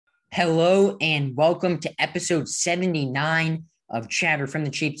Hello and welcome to episode 79 of Chatter from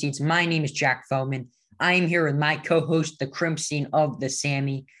the Cheap Seats. My name is Jack Feldman. I am here with my co-host, the Crimson of the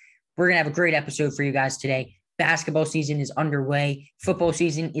Sammy. We're going to have a great episode for you guys today. Basketball season is underway. Football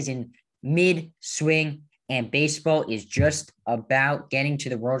season is in mid-swing, and baseball is just about getting to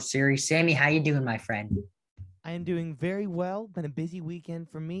the World Series. Sammy, how you doing, my friend? I am doing very well. Been a busy weekend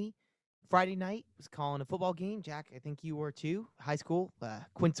for me. Friday night was calling a football game. Jack, I think you were too. High school,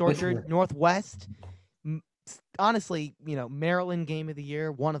 Quince Orchard, Northwest. Honestly, Maryland game of the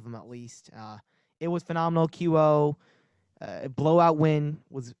year, one of them at least. It was phenomenal. QO, blowout win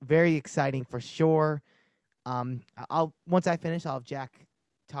was very exciting for sure. I'll once I finish, I'll have Jack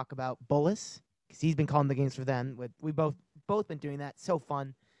talk about Bullis because he's been calling the games for them. We both been doing that. So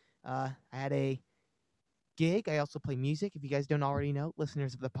fun. I had a gig. I also play music. If you guys don't already know,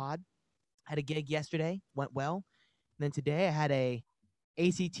 listeners of the pod. Had a gig yesterday, went well. And then today I had a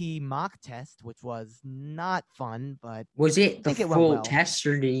ACT mock test, which was not fun, but was it the it full test,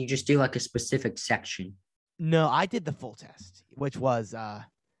 or did you just do like a specific section? No, I did the full test, which was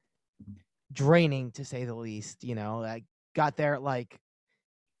draining to say the least. I got there at like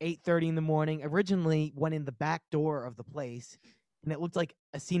 8:30 in the morning. Originally went in the back door of the place, and it looked like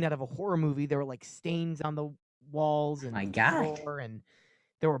a scene out of a horror movie. There were like stains on the walls and the floor, and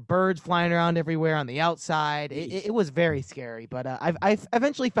there were birds flying around everywhere on the outside. It was very scary, but I've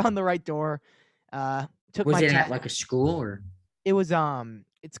eventually found the right door. Was it at like a school or? It was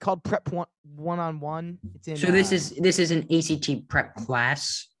it's called Prep 1-on-1. It's in. So this is an ACT prep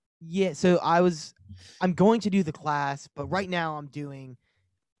class. Yeah. So I'm going to do the class, but right now I'm doing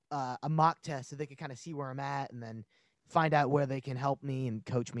a mock test so they can kind of see where I'm at and then find out where they can help me and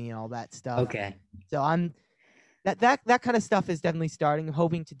coach me and all that stuff. Okay. So I'm. That kind of stuff is definitely starting. I'm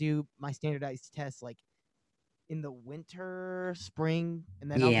hoping to do my standardized tests like in the winter, spring,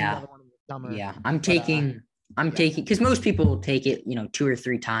 and then I'll do another one in the summer. Yeah, I'm taking because most people will take it, 2 or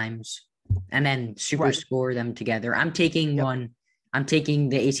 3 times and then score them together. I'm taking one. I'm taking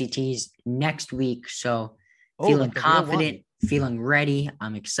the ACTs next week, so feeling confident, feeling ready.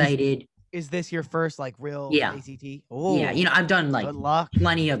 I'm excited. Is this your first real ACT? Oh, yeah. I've done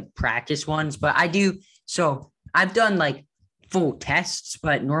plenty of practice ones, but I do. So I've done full tests,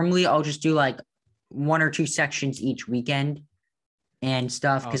 but normally I'll just do 1 or 2 sections each weekend and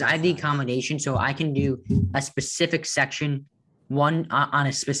stuff because I have the accommodation, so I can do a specific section one on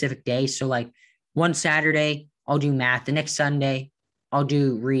a specific day. So one Saturday I'll do math, the next Sunday I'll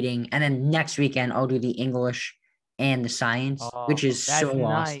do reading, and then next weekend I'll do the English and the science, which is so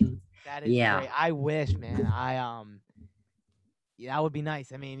nice. Awesome. That is great. I wish, man. That would be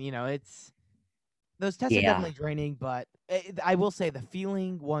nice. I mean, it's those tests are definitely draining, but I will say the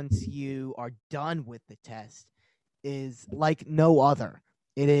feeling once you are done with the test is like no other.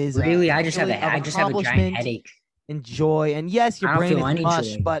 It is really. I just have a giant headache. Enjoy, and yes, your brain is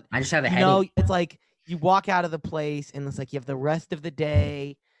mush, but I just have a headache. It's like you walk out of the place, and it's like you have the rest of the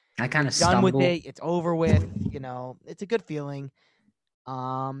day. I kind of done with it. It's over with. It's a good feeling.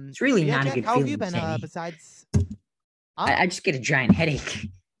 It's really not Jack, a good feeling. How have you been besides? I just get a giant headache.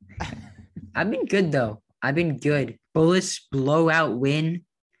 I've been good though. I've been good. Bullis blowout win.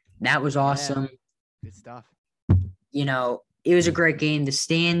 That was awesome. Good stuff. It was a great game. The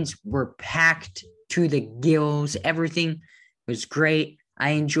stands were packed to the gills. Everything was great.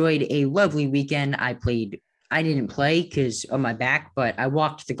 I enjoyed a lovely weekend. I didn't play because of my back, but I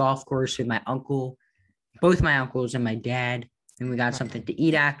walked the golf course with my uncle, both my uncles and my dad, and we got something to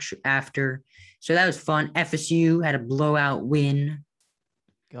eat after. So that was fun. FSU had a blowout win.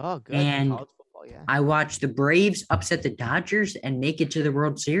 Oh, good. And college football, yeah. I watched the Braves upset the Dodgers and make it to the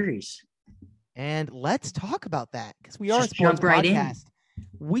World Series. And let's talk about that because we are a sports podcast.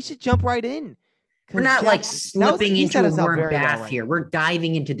 We should jump right in. We're not slipping into a warm bath here. We're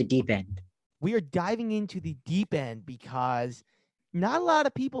diving into the deep end. We are diving into the deep end because not a lot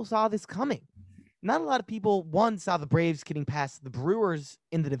of people saw this coming. Not a lot of people, saw the Braves getting past the Brewers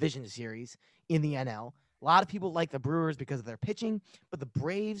in the division series in the NL. A lot of people like the Brewers because of their pitching, but the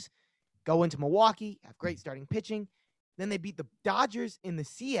Braves go into Milwaukee, have great starting pitching. Then they beat the Dodgers in the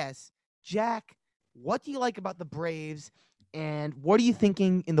CS. Jack, what do you like about the Braves, and what are you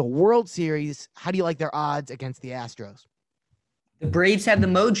thinking in the World Series? How do you like their odds against the Astros? The Braves have the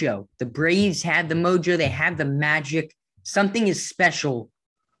mojo. They have the magic. Something special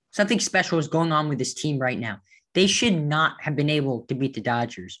is going on with this team right now. They should not have been able to beat the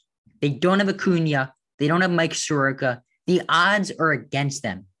Dodgers. They don't have Acuna. They don't have Mike Soroka. The odds are against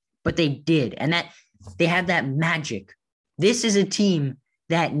them, but they did. And that they have that magic. This is a team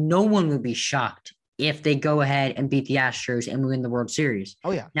that no one would be shocked if they go ahead and beat the Astros and win the World Series.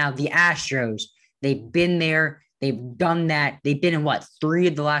 Oh, yeah. Now, the Astros, they've been there. They've done that. They've been in, 3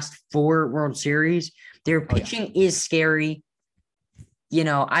 of the last 4 World Series. Their pitching is scary.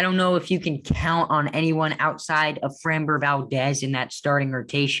 I don't know if you can count on anyone outside of Framber Valdez in that starting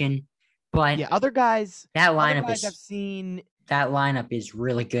rotation. But other guys I've seen. That lineup is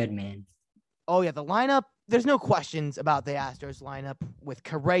really good, man. Oh, yeah, the lineup, there's no questions about the Astros lineup with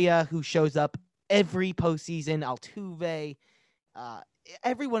Correa, who shows up every postseason, Altuve.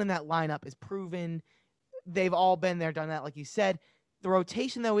 Everyone in that lineup is proven. They've all been there, done that, like you said. The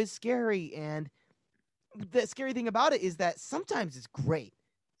rotation, though, is scary, and the scary thing about it is that sometimes it's great,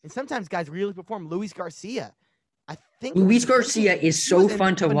 and sometimes guys really perform. Luis Garcia, I think Luis Garcia is so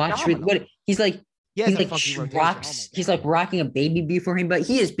fun to watch. He's like rocking a baby before him, but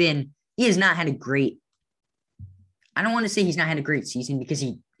he has not had a great. I don't want to say he's not had a great season because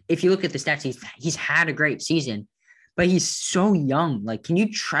if you look at the stats, he's had a great season, but he's so young. Like, can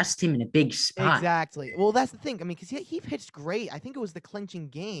you trust him in a big spot? Exactly. Well, that's the thing. I mean, because he pitched great. I think it was the clinching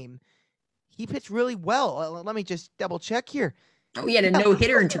game. He pitched really well. Let me just double check here. Oh, he had a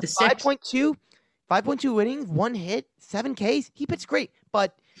no-hitter into the 6th. 5.2 innings, 1 hit, 7 Ks. He pitched great,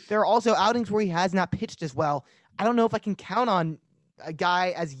 but there are also outings where he has not pitched as well. I don't know if I can count on a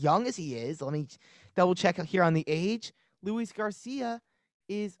guy as young as he is. Let me double check here on the age. Luis Garcia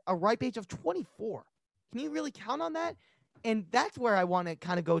is a ripe age of 24. Can you really count on that? And that's where I want to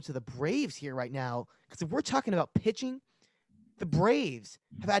kind of go to the Braves here right now, because if we're talking about pitching, the Braves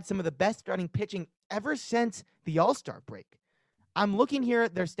have had some of the best starting pitching ever since the All-Star break. I'm looking here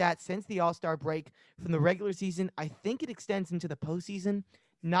at their stats since the All-Star break from the regular season. I think it extends into the postseason.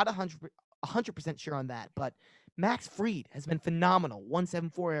 Not 100% sure on that, but Max Fried has been phenomenal,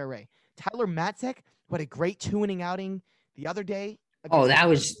 1.74 ERA. Tyler Matzek, who had a great 2-inning outing the other day. Oh, that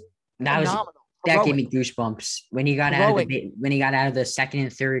gave me goosebumps when he got out of the second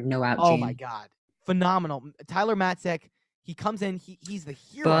and third no out. Oh my God, phenomenal! Tyler Matzek, he comes in, he's the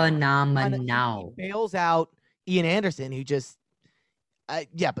hero. Phenomenal. He bails out Ian Anderson, who just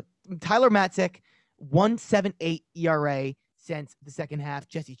but Tyler Matzek, 1.78 ERA since the second half.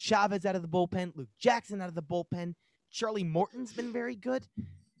 Jesse Chavez out of the bullpen, Luke Jackson out of the bullpen. Charlie Morton's been very good.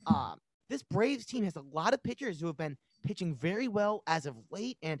 This Braves team has a lot of pitchers who have been pitching very well as of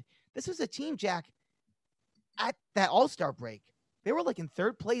late, and this was a team, Jack, at that All-Star break. They were in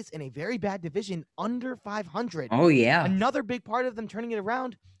third place in a very bad division, under 500. Oh, yeah. Another big part of them turning it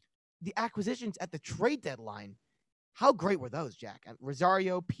around, the acquisitions at the trade deadline. How great were those, Jack?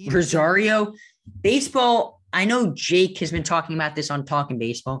 Rosario, Peterson. Rosario, baseball, I know Jake has been talking about this on Talking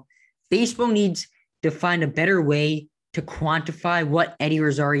Baseball. Baseball needs to find a better way to quantify what Eddie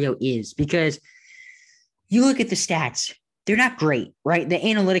Rosario is, because you look at the stats, they're not great, right? The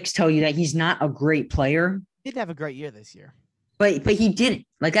analytics tell you that he's not a great player. He didn't have a great year this year. But he didn't.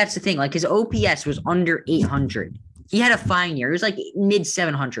 That's the thing. His OPS was under 800. He had a fine year. It was mid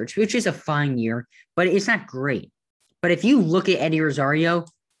 700s, which is a fine year, but it's not great. But if you look at Eddie Rosario,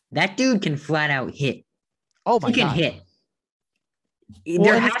 that dude can flat out hit. Oh my God. He can hit. Well,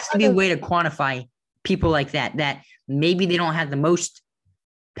 there has to be a way to quantify people like that maybe they don't have the most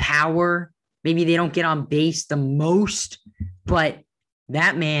power. Maybe they don't get on base the most, but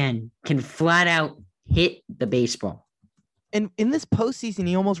that man can flat out hit the baseball. And in this postseason,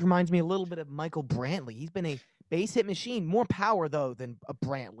 he almost reminds me a little bit of Michael Brantley. He's been a base hit machine, more power, though, than a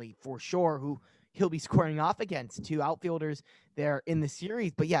Brantley, for sure, who he'll be squaring off against 2 outfielders there in the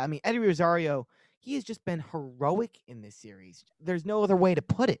series. But yeah, I mean, Eddie Rosario, he has just been heroic in this series. There's no other way to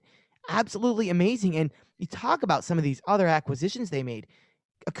put it. Absolutely amazing. And you talk about some of these other acquisitions they made.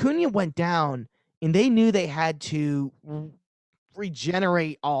 Acuna went down, and they knew they had to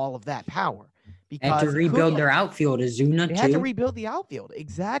regenerate all of that power. Because to rebuild their outfield, Azuna too. They had to rebuild the outfield,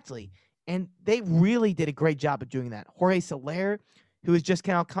 exactly. And they really did a great job of doing that. Jorge Soler, who is just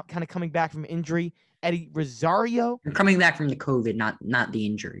kind of coming back from injury. Eddie Rosario. They're coming back from the COVID, not the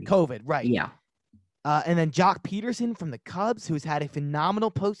injury. COVID, right. Yeah. And then Jock Peterson from the Cubs, who's had a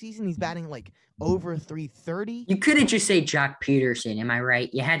phenomenal postseason. He's batting over 330. You couldn't just say Jock Peterson, am I right?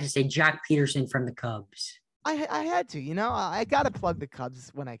 You had to say Jock Peterson from the Cubs. I had to, I got to plug the Cubs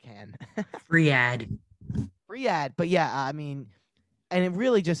when I can. Free ad. But yeah, I mean, and it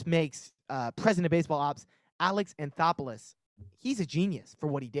really just makes President of Baseball Ops, Alex Anthopoulos, he's a genius for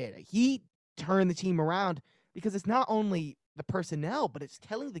what he did. He turned the team around because it's not only the personnel, but it's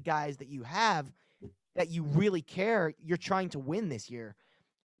telling the guys that you have that you really care, you're trying to win this year.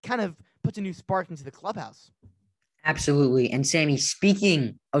 Kind of puts a new spark into the clubhouse. Absolutely. And Sammy,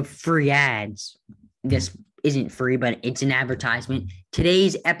 speaking of free ads, this isn't free, but it's an advertisement.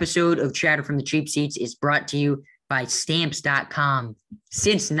 Today's episode of Chatter from the Cheap Seats is brought to you by Stamps.com.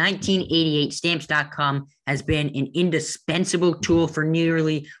 Since 1988, Stamps.com has been an indispensable tool for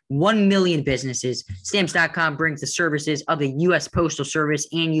nearly 1 million businesses. Stamps.com brings the services of the U.S. Postal Service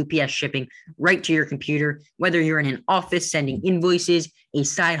and UPS shipping right to your computer, whether you're in an office sending invoices, a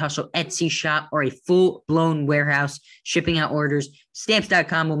side hustle Etsy shop, or a full-blown warehouse shipping out orders.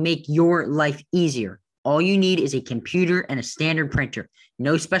 Stamps.com will make your life easier. All you need is a computer and a standard printer.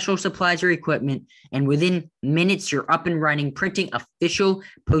 No special supplies or equipment, and within minutes, you're up and running, printing official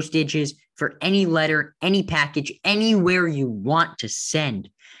postages for any letter, any package, anywhere you want to send.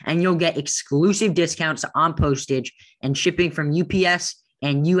 And you'll get exclusive discounts on postage and shipping from UPS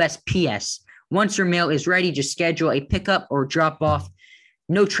and USPS. Once your mail is ready, just schedule a pickup or drop off.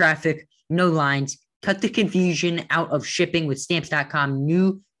 No traffic, no lines. Cut the confusion out of shipping with Stamps.com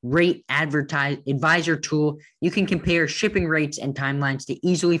new rate advisor tool. You can compare shipping rates and timelines to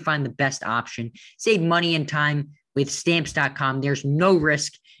easily find the best option. Save money and time with Stamps.com. There's no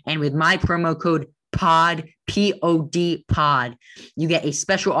risk. And with my promo code POD, P-O-D, POD, you get a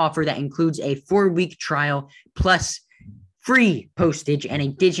special offer that includes a 4-week trial plus free postage and a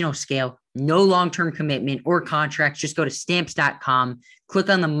digital scale. No long-term commitment or contracts. Just go to Stamps.com, click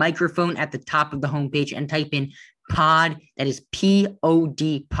on the microphone at the top of the homepage and type in POD. That is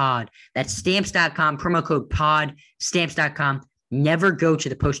P-O-D, POD. That's Stamps.com, promo code POD, Stamps.com. Never go to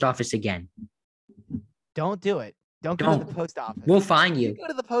the post office again. Don't do it. Don't go to the post office. We'll find you. Go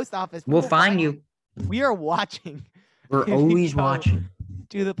to the post office. We'll find you. We are watching. We're always watching.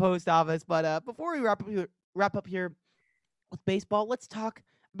 To the post office. But before we wrap up here with baseball, let's talk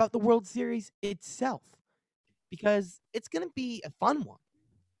about the World Series itself, because it's going to be a fun one.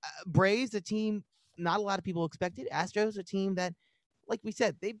 Braves, a team not a lot of people expected. Astros, a team that, like we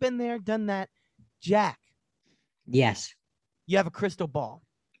said, they've been there, done that. Jack. Yes. You have a crystal ball.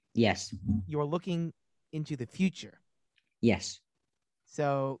 Yes. You're looking into the future. Yes.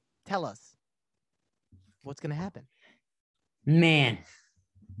 So tell us, what's going to happen? Man.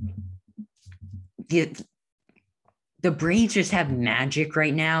 The Braves just have magic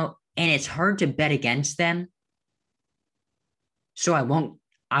right now, and it's hard to bet against them. So I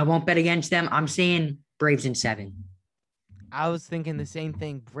won't bet against them. I'm saying Braves in 7. I was thinking the same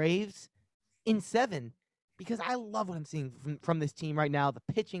thing. Braves in 7, because I love what I'm seeing from this team right now. The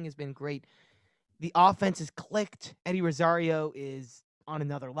pitching has been great. The offense has clicked. Eddie Rosario is on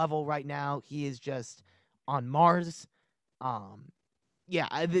another level right now. He is just on Mars.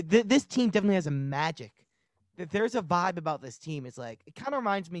 This team definitely has a magic. There's a vibe about this team. It's like, it kind of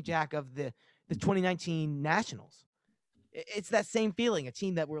reminds me, Jack, of the 2019 Nationals. It's that same feeling, a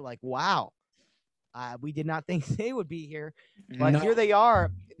team that we're like, wow, we did not think they would be here, but here they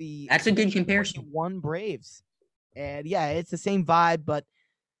are. That's a good comparison. 1 Braves. And yeah, it's the same vibe, but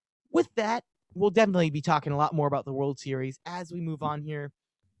with that, we'll definitely be talking a lot more about the World Series as we move on here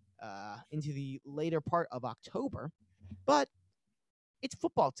into the later part of October. But it's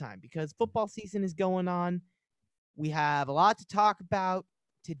football time, because football season is going on. We have a lot to talk about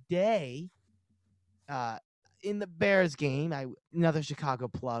today. In the Bears game, another Chicago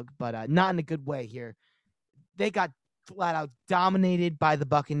plug, but not in a good way here. They got flat out dominated by the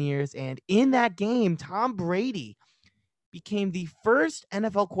Buccaneers, and in that game, Tom Brady became the first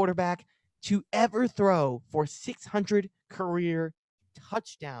NFL quarterback to ever throw for 600 career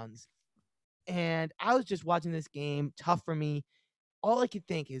touchdowns. And I was just watching this game, tough for me. All I could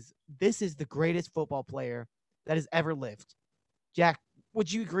think is, this is the greatest football player that has ever lived. Jack,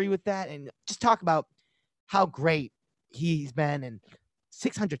 would you agree with that? And just talk about how great he's been, and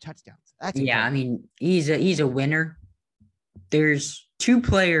 600 touchdowns. That's incredible. I mean, he's a winner. There's 3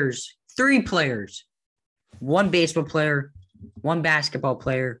 players, 1 baseball player, 1 basketball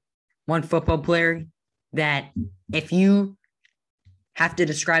player, 1 football player, that if you have to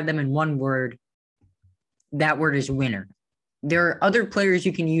describe them in 1 word, that word is winner. There are other players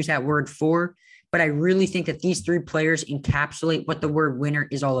you can use that word for, but I really think that these 3 players encapsulate what the word winner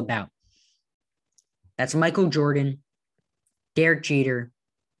is all about. That's Michael Jordan, Derek Jeter,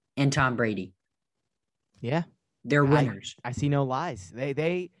 and Tom Brady. Yeah. They're winners. I see no lies.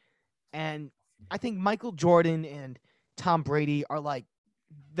 And I think Michael Jordan and Tom Brady are like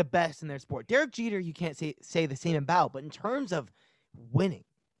the best in their sport. Derek Jeter, you can't say the same about, but in terms of winning.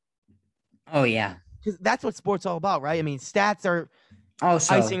 Oh, yeah. Because that's what sports all about, right? I mean, stats are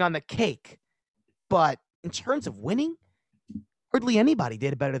also icing on the cake. But in terms of winning, hardly anybody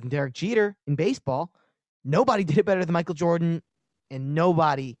did it better than Derek Jeter in baseball. Nobody did it better than Michael Jordan, and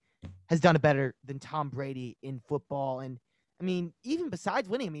nobody has done it better than Tom Brady in football. And I mean, even besides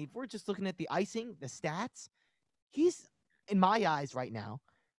winning, I mean, if we're just looking at the icing, the stats, he's, in my eyes right now,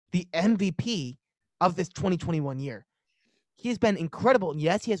 the MVP of this 2021 year. He has been incredible. And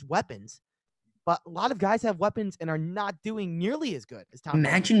yes, he has weapons, but a lot of guys have weapons and are not doing nearly as good as Tom Brady.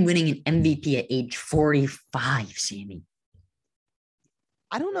 Imagine winning an MVP at age 45, Sammy.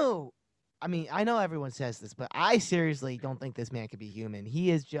 I don't know. I mean, I know everyone says this, but I seriously don't think this man could be human.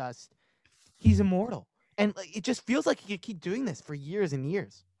 He's immortal. And it just feels like he could keep doing this for years and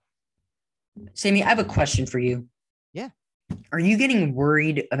years. Sammy, I have a question for you. Yeah. Are you getting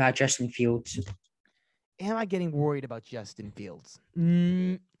worried about Justin Fields? Am I getting worried about Justin Fields?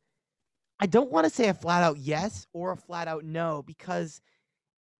 I don't want to say a flat out yes or a flat out no, because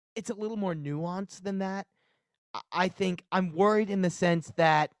it's a little more nuanced than that. I think I'm worried in the sense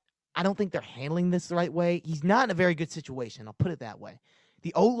that I don't think they're handling this the right way. He's not in a very good situation. I'll put it that way.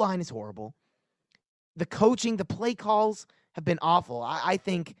 The O-line is horrible. The coaching, the play calls have been awful. I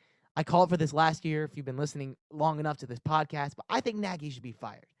think I called for this last year if you've been listening long enough to this podcast, but I think Nagy should be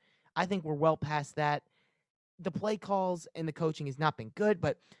fired. I think we're well past that. The play calls and the coaching has not been good,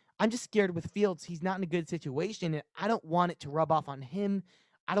 but I'm just scared with Fields. He's not in a good situation, and I don't want it to rub off on him.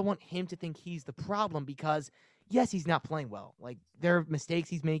 I don't want him to think he's the problem because, yes, he's not playing well. Like, there are mistakes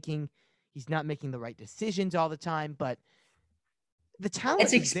he's making. He's not making the right decisions all the time, but the talent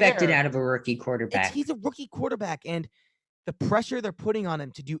It's expected there. out of a rookie quarterback. He's a rookie quarterback, and the pressure they're putting on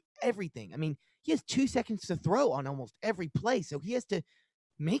him to do everything. I mean, he has 2 seconds to throw on almost every play, so he has to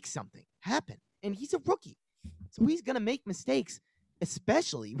make something happen, and he's a rookie. So he's going to make mistakes,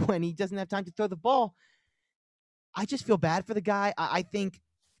 especially when he doesn't have time to throw the ball. I just feel bad for the guy. I think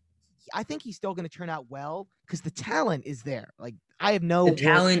he's still going to turn out well because the talent is there. Like, I have no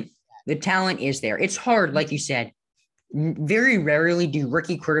the talent is there. It's hard, like you said. Very rarely do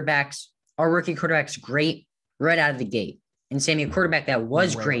rookie quarterbacks great right out of the gate. And Sammy, a quarterback that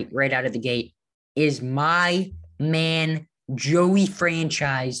was great right out of the gate is my man, Joey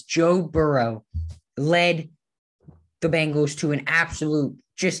franchise. Joe Burrow led the Bengals to an absolute,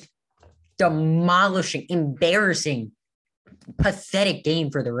 just demolishing, embarrassing, pathetic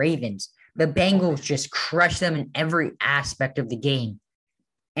game for the Ravens. The Bengals just crushed them in every aspect of the game.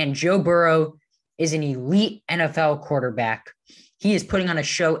 And Joe Burrow is an elite NFL quarterback. He is putting on a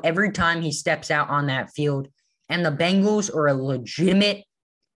show every time he steps out on that field. And the Bengals are a legitimate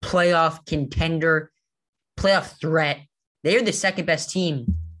playoff contender, playoff threat. They're the second best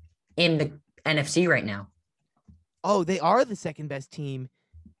team in the NFC right now. Oh, they are the second best team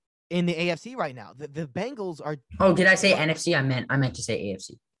in the AFC right now. The Bengals are. Oh, did I say NFC? I meant to say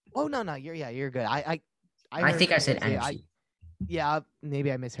AFC. Oh no, you're good. I think I said NFC.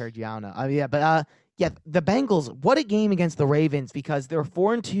 Maybe I misheard you. I don't know. The Bengals. What a game against the Ravens because they're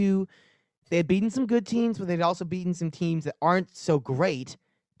 4-2. They had beaten some good teams, but they'd also beaten some teams that aren't so great.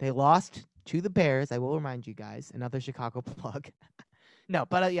 They lost to the Bears. I will remind you guys. Another Chicago plug. No,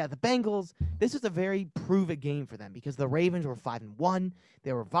 but the Bengals, this was a very prove-it game for them because the Ravens were 5-1.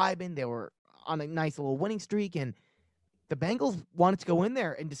 They were vibing. They were on a nice little winning streak, and the Bengals wanted to go in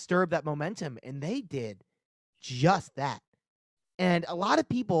there and disturb that momentum, and they did just that. And a lot of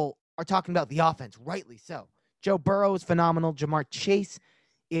people are talking about the offense, rightly so. Joe Burrow is phenomenal. Ja'Marr Chase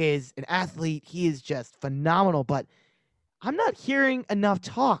is an athlete. He is just phenomenal, but I'm not hearing enough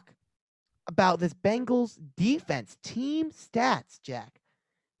talk about this Bengals defense. Team stats, Jack.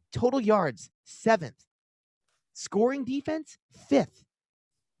 Total yards, 7th. Scoring defense, 5th.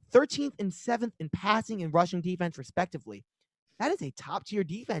 13th and 7th in passing and rushing defense, respectively. That is a top-tier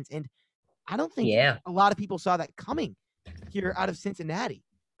defense, and I don't think a lot of people saw that coming here out of Cincinnati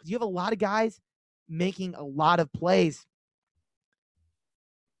because you have a lot of guys making a lot of plays.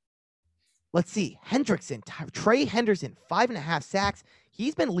 Let's see. Hendrickson, Trey Henderson, 5.5 sacks.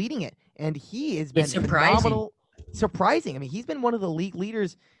 He's been leading it, and he has been phenomenal. Surprising. I mean, he's been one of the league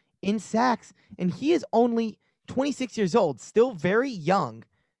leaders in sacks, and he is only 26 years old, still very young.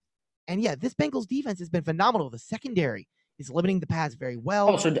 And this Bengals defense has been phenomenal. The secondary is limiting the pass very well.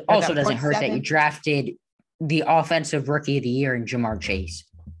 Also doesn't hurt that you drafted the offensive rookie of the year in Ja'Marr Chase.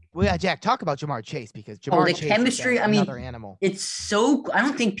 Well, yeah, Jack, talk about Ja'Marr Chase because Ja'Marr Chase chemistry, is another animal. It's so – I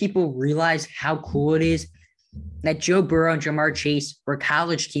don't think people realize how cool it is that Joe Burrow and Ja'Marr Chase were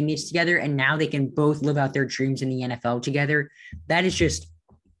college teammates together, and now they can both live out their dreams in the NFL together. That is just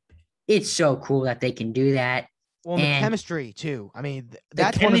 – it's so cool that they can do that. Well, and the chemistry, too. I mean,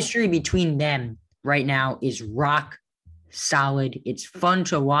 the chemistry between them right now is rock solid. It's fun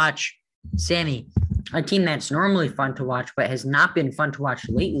to watch. Sammy, a team that's normally fun to watch but has not been fun to watch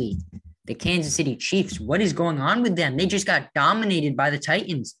lately, the Kansas City Chiefs. What is going on with them? They just got dominated by the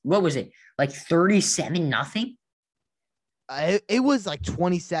Titans. What was it, like 37-0? It was like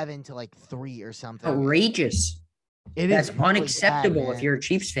 27 to like 3 or something. Outrageous. That's really unacceptable bad, if you're a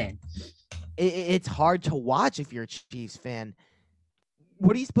Chiefs fan. It's hard to watch if you're a Chiefs fan.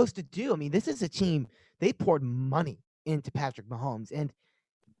 What are you supposed to do? I mean, this is a team, they poured money into Patrick Mahomes, and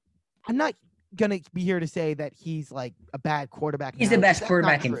I'm not going to be here to say that he's like a bad quarterback. He's the best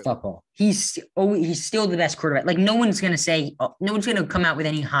quarterback in football. He's still the best quarterback. Like, no one's going to come out with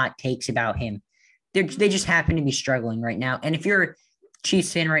any hot takes about him. They just happen to be struggling right now. And if you're a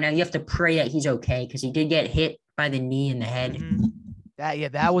Chiefs fan right now, you have to pray that he's okay, because he did get hit by the knee in the head. Mm-hmm.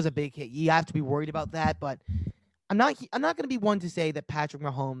 That was a big hit. You have to be worried about that, but I'm not going to be one to say that Patrick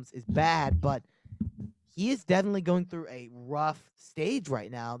Mahomes is bad, but he is definitely going through a rough stage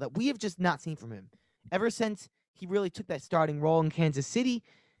right now that we have just not seen from him. Ever since he really took that starting role in Kansas City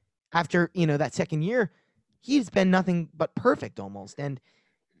after, that second year, he's been nothing but perfect almost. And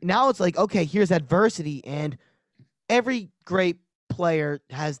now it's like, okay, here's adversity, and every great player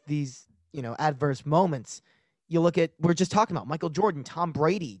has these, adverse moments. You look at, we're just talking about Michael Jordan, Tom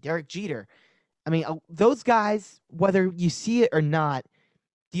Brady, Derek Jeter. I mean, those guys, whether you see it or not,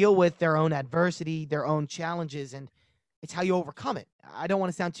 deal with their own adversity, their own challenges, and it's how you overcome it. I don't want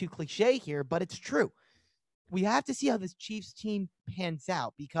to sound too cliche here, but it's true. We have to see how this Chiefs team pans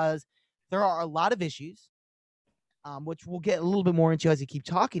out, because there are a lot of issues, which we'll get a little bit more into as we keep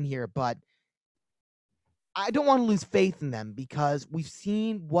talking here, but I don't want to lose faith in them, because we've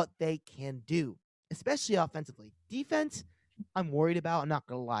seen what they can do, especially offensively. Defense, I'm worried about. I'm not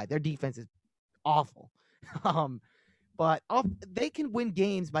going to lie. Their defense is awful. But they can win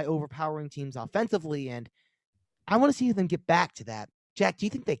games by overpowering teams offensively, and I want to see them get back to that. Jack, do you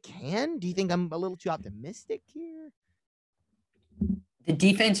think they can? Do you think I'm a little too optimistic here? The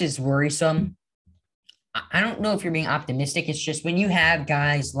defense is worrisome. I don't know if you're being optimistic. It's just when you have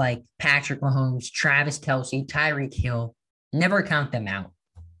guys like Patrick Mahomes, Travis Kelce, Tyreek Hill, never count them out.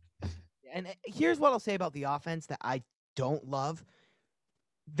 And here's what I'll say about the offense that I don't love.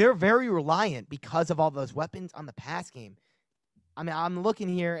 They're very reliant, because of all those weapons, on the pass game. I mean, I'm looking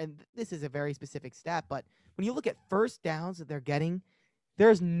here, and this is a very specific stat, but when you look at first downs that they're getting,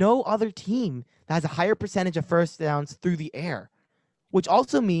 there's no other team that has a higher percentage of first downs through the air, which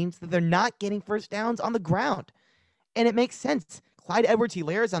also means that they're not getting first downs on the ground. And it makes sense. Clyde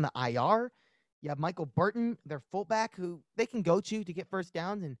Edwards-Helaire is on the IR. You have Michael Burton, their fullback, who they can go to get first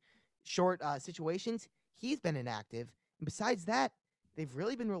downs in short situations. He's been inactive. And besides that, they've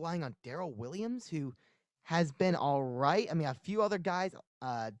really been relying on Darrell Williams, who has been all right. I mean, a few other guys,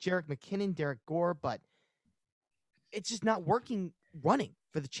 Jerick McKinnon, Derek Gore, but it's just not working running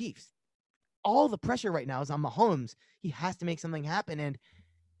for the Chiefs. All the pressure right now is on Mahomes. He has to make something happen, and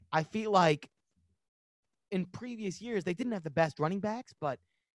I feel like in previous years, they didn't have the best running backs, but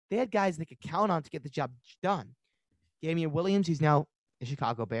they had guys they could count on to get the job done. Damian Williams, who's now a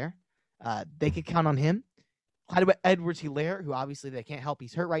Chicago Bear, they could count on him. Clyde Edwards-Helaire, who obviously they can't help,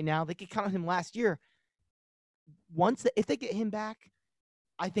 he's hurt right now. They could count on him last year. If they get him back,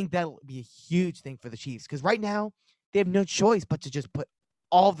 I think that'll be a huge thing for the Chiefs, because right now they have no choice but to just put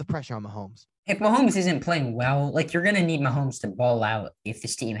all of the pressure on Mahomes. If Mahomes isn't playing well, like, you're going to need Mahomes to ball out if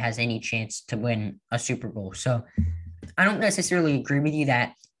this team has any chance to win a Super Bowl. So I don't necessarily agree with you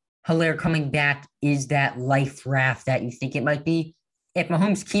that Helaire coming back is that life raft that you think it might be. If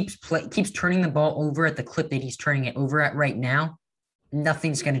Mahomes keeps turning the ball over at the clip that he's turning it over at right now,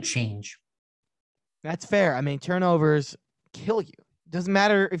 nothing's going to change. That's fair. I mean, turnovers kill you. Doesn't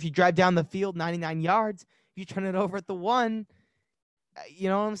matter if you drive down the field 99 yards. If you turn it over at the 1, you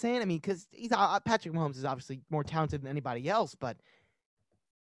know what I'm saying? I mean, because Patrick Mahomes is obviously more talented than anybody else, but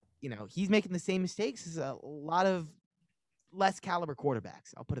he's making the same mistakes as a lot of less caliber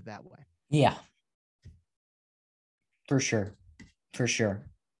quarterbacks. I'll put it that way. Yeah, for sure.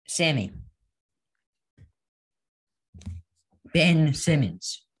 Sammy, Ben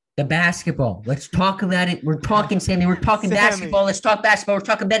Simmons, the basketball. Let's talk about it. We're talking, Sammy. We're talking basketball. Let's talk basketball. We're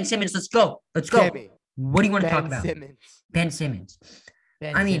talking Ben Simmons. Let's go. Sammy, what do you want to talk about? Simmons. Ben Simmons.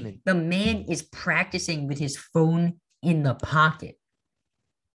 I mean, the man is practicing with his phone in the pocket.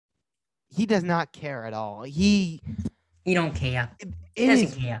 He does not care at all. He don't care. He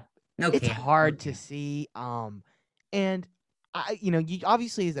doesn't care. It's hard to see. And you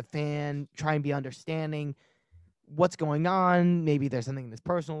obviously as a fan try and be understanding what's going on. Maybe there's something in his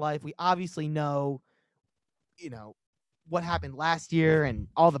personal life. We obviously know, what happened last year and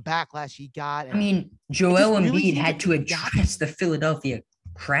all the backlash he got. And I mean, Joel Embiid had to address the Philadelphia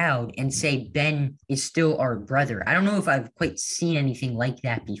crowd and say Ben is still our brother. I don't know if I've quite seen anything like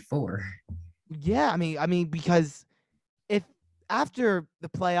that before. Yeah, I mean, because if after the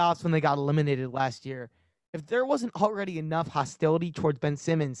playoffs when they got eliminated last year, if there wasn't already enough hostility towards Ben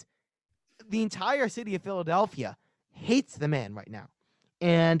Simmons, the entire city of Philadelphia hates the man right now.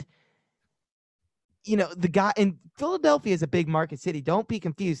 And, the guy in Philadelphia is a big market city. Don't be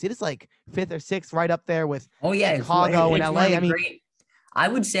confused. It is like 5th or 6th right up there with Chicago and LA. I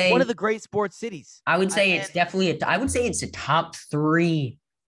would say one of the great sports cities. I would say I would say it's a top 3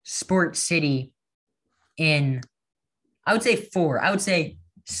 sports city I would say 4. I would say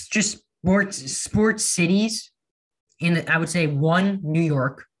just sports cities I would say 1, New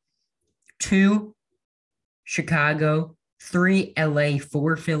York, 2, Chicago, 3, LA,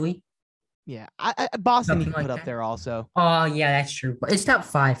 4, Philly. Yeah, Boston you can put up there also. Oh, yeah, that's true. But it's top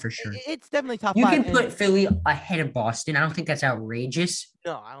 5 for sure. It's definitely top 5. You can put Philly ahead of Boston. I don't think that's outrageous.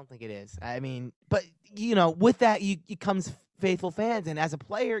 No, I don't think it is. I mean, but, with that, it comes faithful fans. And as a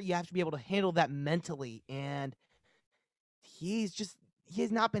player, you have to be able to handle that mentally. And he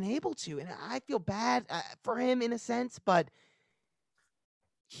has not been able to. And I feel bad for him in a sense, but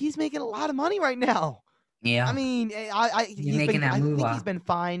he's making a lot of money right now. Yeah. I mean, I think he's been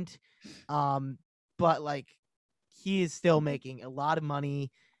fined. But like he is still making a lot of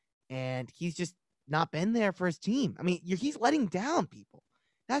money and he's just not been there for his team. I mean, he's letting down people.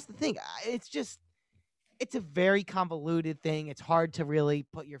 That's the thing. It's a very convoluted thing. It's hard to really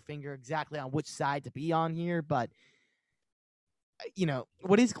put your finger exactly on which side to be on here, but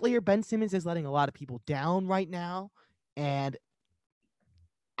what is clear, Ben Simmons is letting a lot of people down right now. And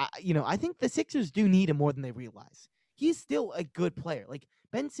I think the Sixers do need him more than they realize. He's still a good player. Like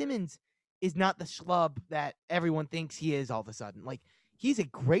Ben Simmons is not the schlub that everyone thinks he is all of a sudden. Like he's a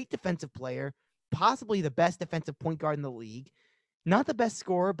great defensive player, possibly the best defensive point guard in the league, not the best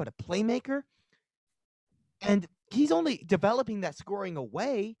scorer, but a playmaker. And he's only developing that scoring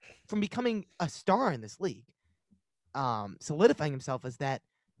away from becoming a star in this league, solidifying himself as that.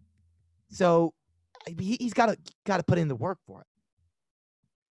 So he's got to put in the work for it.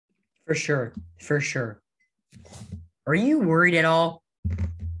 For sure. Are you worried at all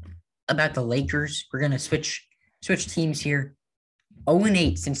about the Lakers? We're going to switch teams here.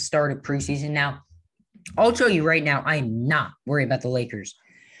 0-8 since start of preseason. Now, I'll tell you right now, I am not worried about the Lakers.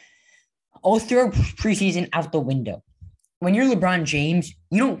 I'll throw preseason out the window. When you're LeBron James,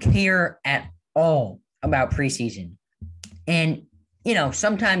 you don't care at all about preseason. And,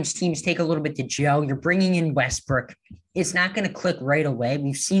 sometimes teams take a little bit to gel. You're bringing in Westbrook. It's not going to click right away.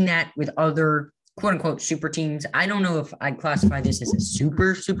 We've seen that with other quote-unquote super teams. I don't know if I'd classify this as a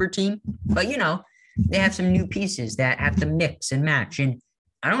super team, but, they have some new pieces that have to mix and match. And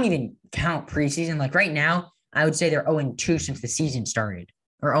I don't even count preseason. Like right now, I would say they're 0-2 since the season started,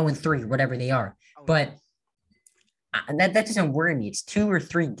 or 0-3, whatever they are. But that doesn't worry me. It's 2 or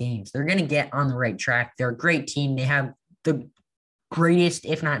 3 games. They're going to get on the right track. They're a great team. They have the greatest,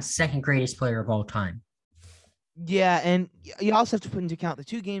 if not second greatest player of all time. Yeah, and you also have to put into account the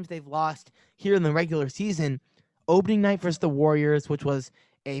 2 games they've lost here in the regular season. Opening night versus the Warriors, which was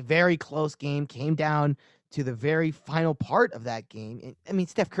a very close game, came down to the very final part of that game. And, I mean,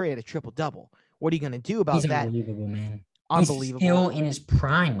 Steph Curry had a triple-double. What are you going to do about that? He's unbelievable, man. Unbelievable. He's still in his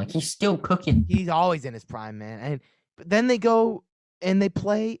prime. Like, he's still cooking. He's always in his prime, man. But then they go and they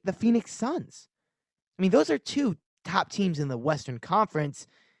play the Phoenix Suns. I mean, those are 2 top teams in the Western Conference,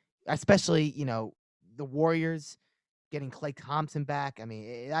 especially, the Warriors getting Klay Thompson back. I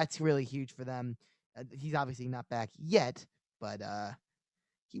mean, that's really huge for them. He's obviously not back yet, but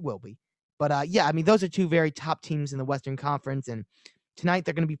he will be. But, yeah, I mean, those are 2 very top teams in the Western Conference. And tonight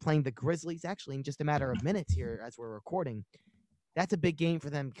they're going to be playing the Grizzlies, actually, in just a matter of minutes here as we're recording. That's a big game for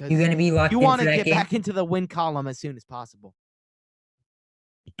them because you're going to be locked you want to get back into the win column as soon as possible.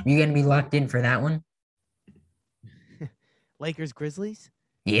 You're going to be locked in for that one? Lakers Grizzlies?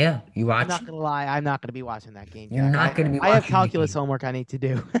 Yeah, you watch. I'm not gonna lie, I'm not gonna be watching that game. You're not gonna be. I have calculus homework I need to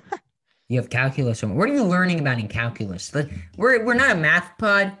do. You have calculus homework. What are you learning about in calculus? We're not a math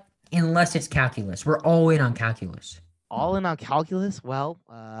pod unless it's calculus. We're all in on calculus. All in on calculus? Well,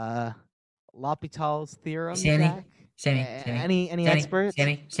 L'Hopital's theorem. Sammy. Any experts?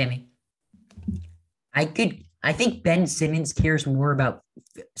 Sammy. I think Ben Simmons cares more about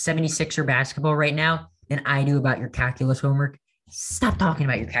 76er basketball right now than I do about your calculus homework. Stop talking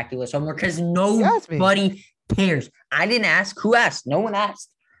about your calculus homework because nobody cares. I didn't ask. Who asked? No one asked.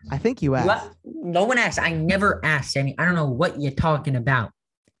 I think you asked. No one asked. I never asked, Sammy. I don't know what you're talking about,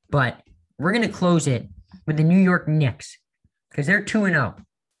 but we're going to close it with the New York Knicks because they're 2-0.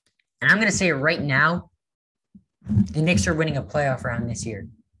 And I'm going to say it right now. The Knicks are winning a playoff round this year.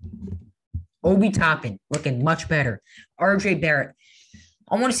 Obi Toppin looking much better. RJ Barrett.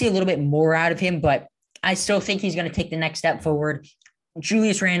 I want to see a little bit more out of him, but I still think he's going to take the next step forward.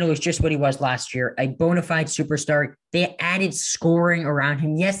 Julius Randle is just what he was last year, a bona fide superstar. They added scoring around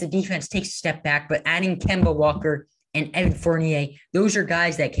him. Yes, the defense takes a step back, but adding Kemba Walker and Evan Fournier, those are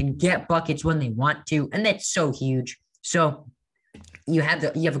guys that can get buckets when they want to, and that's so huge. So you have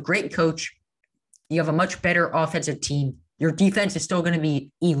a great coach. You have a much better offensive team. Your defense is still going to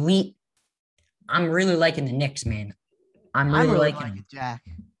be elite. I'm really liking the Knicks, man. I'm really liking it, Jack.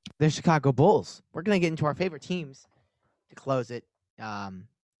 The Chicago Bulls. We're going to get into our favorite teams to close it.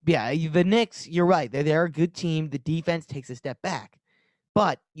 The Knicks, you're right. They're a good team. The defense takes a step back.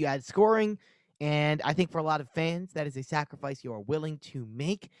 But you add scoring, and I think for a lot of fans, that is a sacrifice you are willing to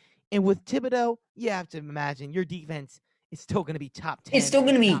make. And with Thibodeau, you have to imagine your defense is still going to be top 10. It's still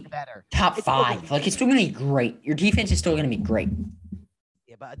going to be better. Top 5. It's still going to be great. Your defense is still going to be great.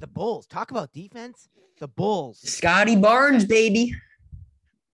 Yeah, but the Bulls, talk about defense. The Bulls. Scotty Barnes, baby.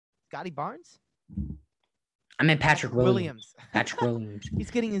 Scotty Barnes? I meant Patrick Williams. Patrick Williams.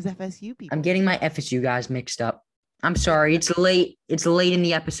 He's getting his FSU people. I'm getting my FSU guys mixed up. I'm sorry. It's late. It's late in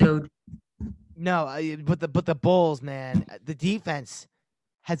the episode. No, but the Bulls, man, the defense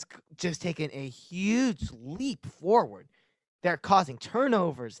has just taken a huge leap forward. They're causing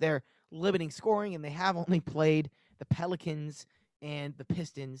turnovers. They're limiting scoring, and they have only played the Pelicans and the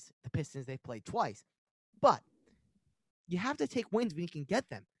Pistons. The Pistons, they've played twice. But you have to take wins when you can get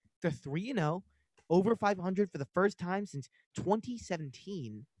them. They're 3-0, over 500 for the first time since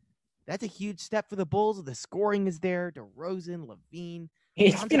 2017. That's a huge step for the Bulls. The scoring is there. DeRozan, LaVine.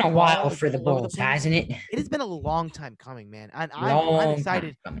 It's been a while for the Bulls, hasn't it? It has been a long time coming, man. And I'm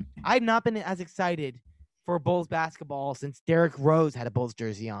excited. I've not been as excited for Bulls basketball since Derrick Rose had a Bulls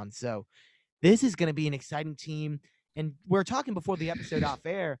jersey on. So this is going to be an exciting team. And we're talking before the episode off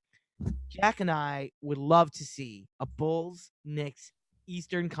air. Jack and I would love to see a Bulls-Knicks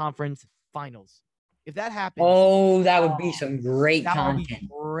Eastern Conference Finals. If that happens, that would be some great content. Would be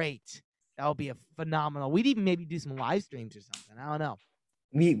great. That would be a phenomenal. We'd even maybe do some live streams or something. I don't know.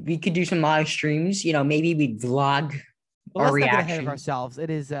 We could do some live streams. Maybe we'd vlog our reaction. Let's not get ahead of ourselves. It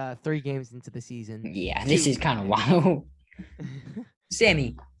is 3 games into the season. Yeah, this is kind of wild.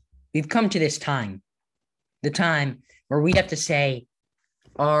 Sammy, we've come to this time. The time where we have to say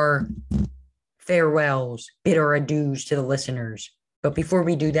our farewells, bid our adieus to the listeners. But before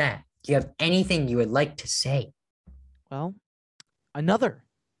we do that, do you have anything you would like to say? Well, another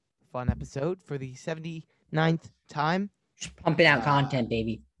fun episode for the 79th time. Just pumping out content,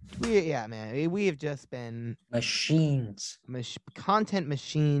 baby. We have just been machines. Content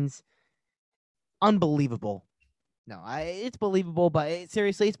machines. Unbelievable. No, it's believable, but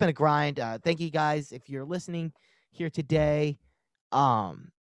seriously, it's been a grind. Thank you guys if you're listening here today.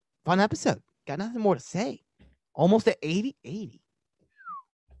 Fun episode. Got nothing more to say. Almost at 80.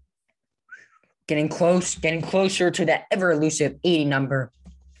 Getting closer to that ever elusive 80 number.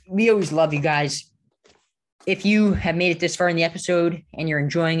 We always love you guys. If you have made it this far in the episode and you're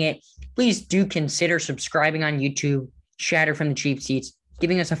enjoying it, please do consider subscribing on YouTube, Chatter from the Cheap Seats,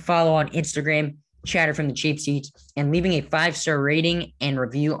 giving us a follow on Instagram, Chatter from the Cheap Seats, and leaving a 5-star rating and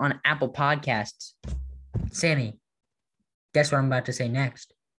review on Apple Podcasts. Sammy, guess what I'm about to say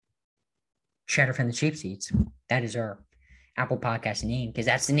next? Chatter from the Cheap Seats. That is our Apple Podcast name, because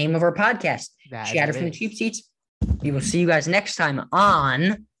that's the name of our podcast. Chatter from the Cheap Seats. We will see you guys next time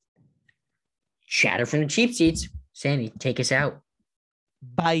on Chatter from the Cheap Seats. Sammy, take us out.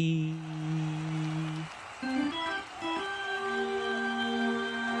 Bye.